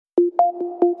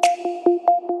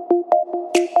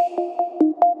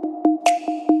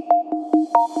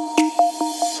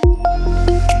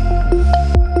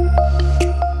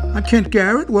Kent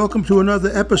Garrett. Welcome to another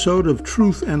episode of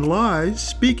Truth and Lies.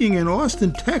 Speaking in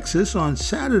Austin, Texas on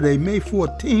Saturday, May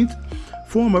 14th,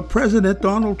 former President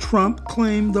Donald Trump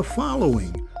claimed the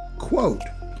following, quote,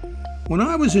 "When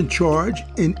I was in charge,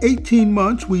 in 18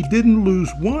 months we didn't lose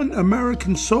one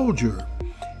American soldier.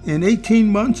 In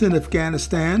 18 months in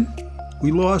Afghanistan,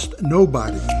 we lost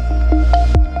nobody."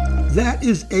 That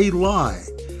is a lie.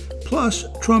 Plus,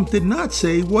 Trump did not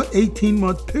say what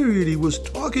 18-month period he was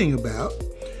talking about.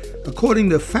 According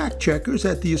to fact checkers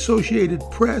at the Associated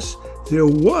Press, there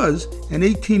was an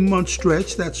 18-month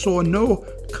stretch that saw no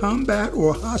combat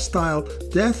or hostile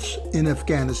deaths in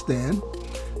Afghanistan.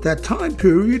 That time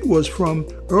period was from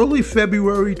early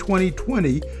February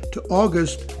 2020 to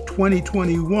August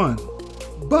 2021.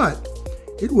 But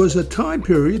it was a time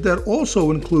period that also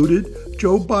included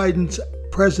Joe Biden's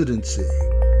presidency.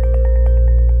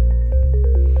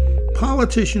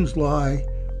 Politicians lie,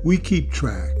 we keep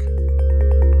track.